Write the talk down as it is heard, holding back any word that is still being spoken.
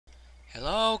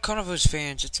Hello, Carnivores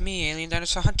fans, it's me, Alien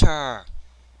Dinosaur Hunter.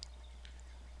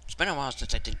 It's been a while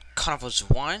since I did Carnivores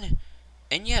 1,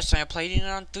 and yes, I am playing it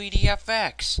on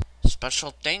 3DFX.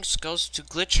 Special thanks goes to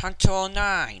Glitch Hunter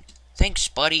 09. Thanks,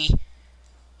 buddy.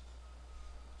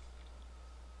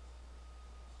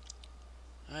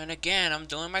 And again, I'm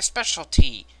doing my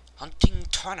specialty, hunting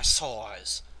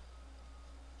dinosaurs.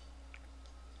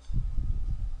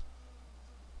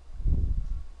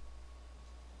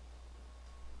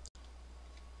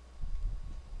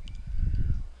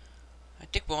 I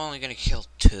think we're only gonna kill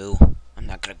 2. I'm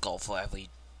not gonna go for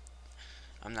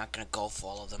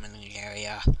all of them in the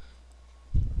area.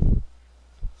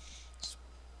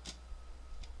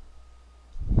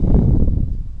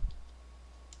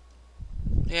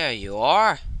 There you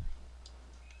are.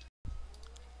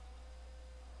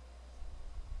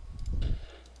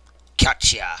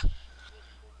 Gotcha.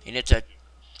 And it's a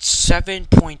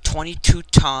 7.22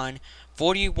 ton,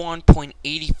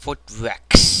 41.80 foot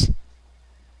Rex.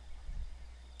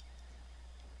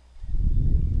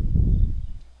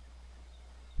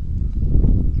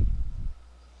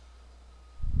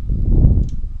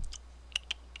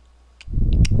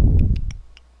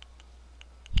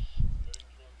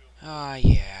 Oh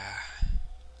yeah,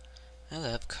 I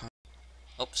love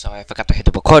Oh, sorry, I forgot to hit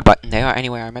the record button there.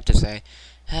 Anyway, I meant to say,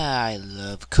 I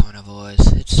love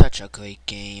Carnivores. It's such a great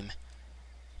game.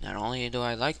 Not only do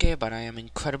I like it, but I am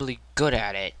incredibly good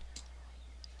at it.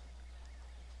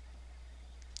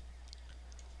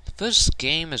 The first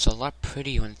game is a lot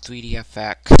prettier in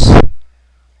 3DFX.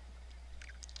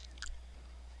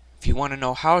 If you want to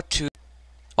know how to...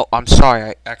 Oh, I'm sorry,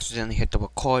 I accidentally hit the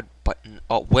record button.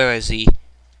 Oh, where is he?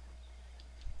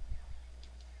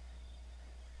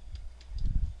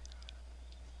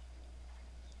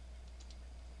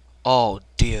 Oh,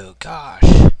 dear gosh.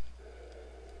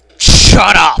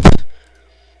 Shut up!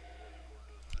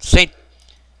 Say,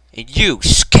 and you,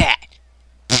 scat!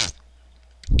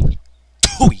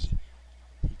 Tooey!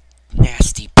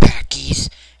 Nasty packies.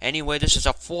 Anyway, this is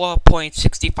a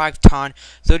 4.65 ton,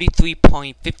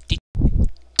 33.50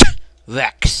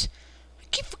 Rex. I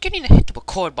keep forgetting to hit the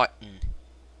record button.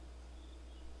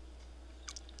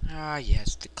 Ah,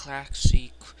 yes, the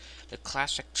classic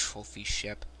trophy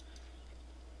ship.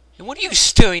 And what are you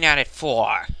staring at it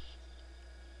for?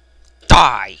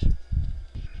 Die!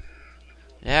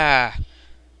 Yeah,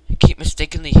 I keep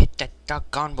mistakenly hit that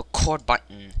doggone record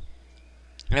button.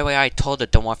 Anyway, I told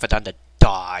it don't want for them to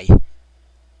die.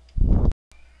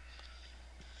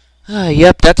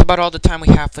 Yep, that's about all the time we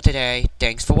have for today.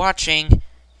 Thanks for watching.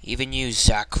 Even you,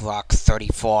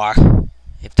 ZachRock34.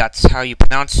 If that's how you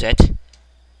pronounce it.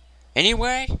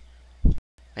 Anyway,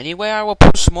 I will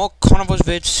post more Carnivores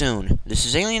vids soon. This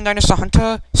is Alien Dinosaur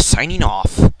Hunter, signing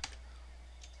off.